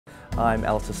I'm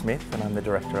Alister Smith and I'm the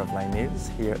Director of Les Mis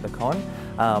here at the Con.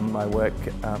 My work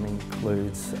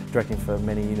includes directing for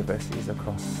many universities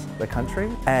across the country,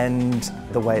 and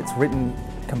the way it's written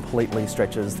completely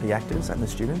stretches the actors and the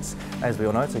students. As we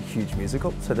all know, it's a huge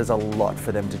musical, so there's a lot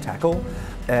for them to tackle,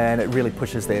 and it really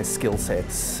pushes their skill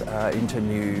sets into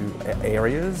new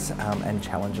areas and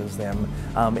challenges them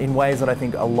in ways that I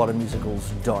think a lot of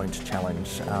musicals don't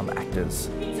challenge actors.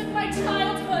 He took my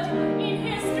childhood in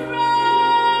his stride,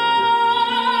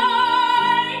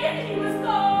 and he was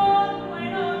gone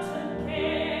when autumn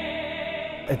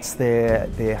came. It's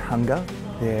their hunger,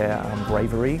 their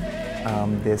bravery.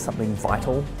 There's something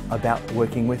vital about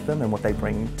working with them and what they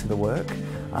bring to the work,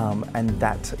 and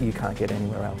that you can't get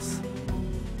anywhere else.